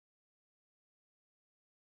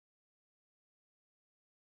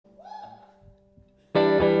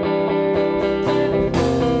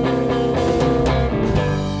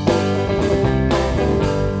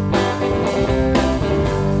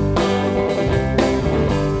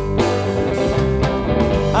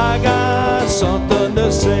got something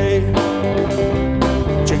to say.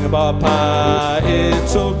 Chicken pot pie,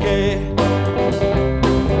 it's okay.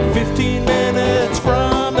 15 minutes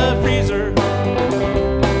from the freezer.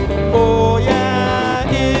 Oh yeah,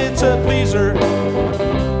 it's a pleaser.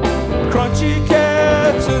 Crunchy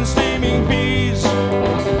carrots and steaming peas,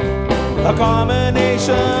 a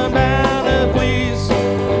combination bound to please.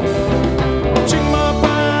 Chicken pot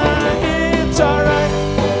pie, it's alright.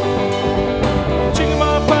 Chicken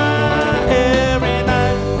pot pie every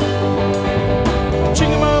night.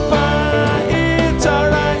 Chicken pot pie, it's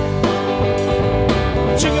alright.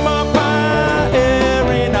 Chicken pot pie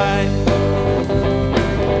every night.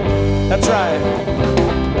 That's right.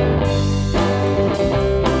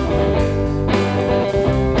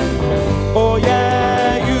 Oh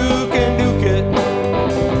yeah, you can duke it.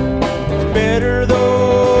 It's better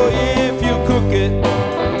though if you cook it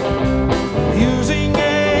using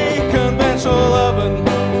a conventional oven.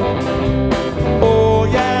 Oh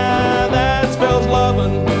yeah, that spells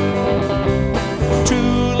lovin'. 2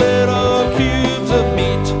 little cubes of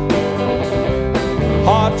meat,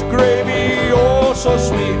 hot gravy, oh so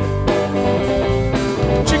sweet.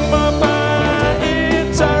 Chicken pot pie,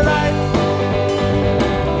 it's alright.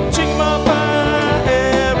 Chicken pot pie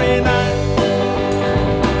every night.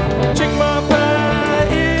 Chicken pot pie,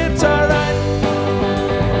 it's alright.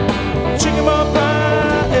 Chicken pot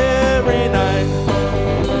pie every night.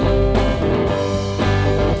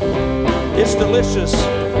 It's delicious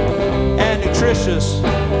and nutritious.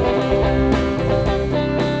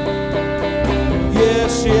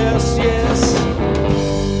 Yes, yes, yes.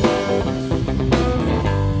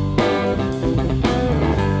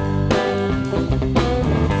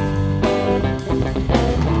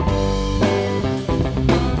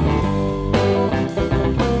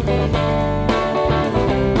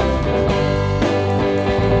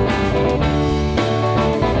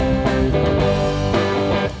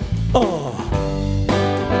 Oh.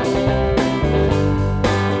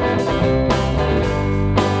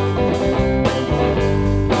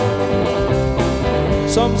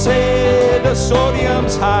 Some say the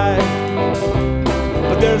sodium's high,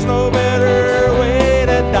 but there's no better way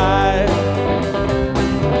to die.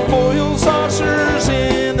 Foil saucers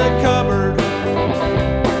in the cupboard,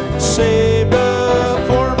 saved up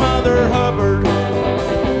for Mother Hubbard.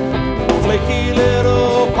 Flaky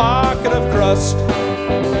little pocket of crust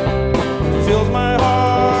fills my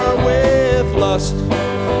heart with lust.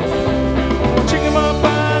 Chicken pot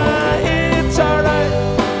pie, it's alright.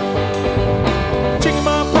 Chicken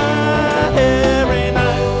pot pie every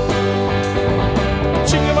night.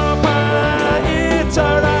 Chicken pot pie, it's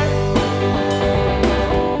alright.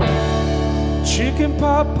 Chicken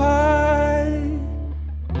pot pie,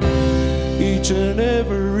 each and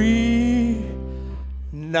every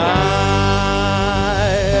night.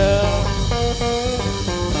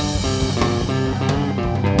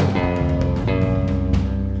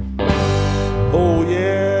 Oh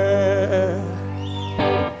yeah.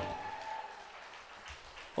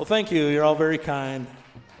 Well, thank you. You're all very kind.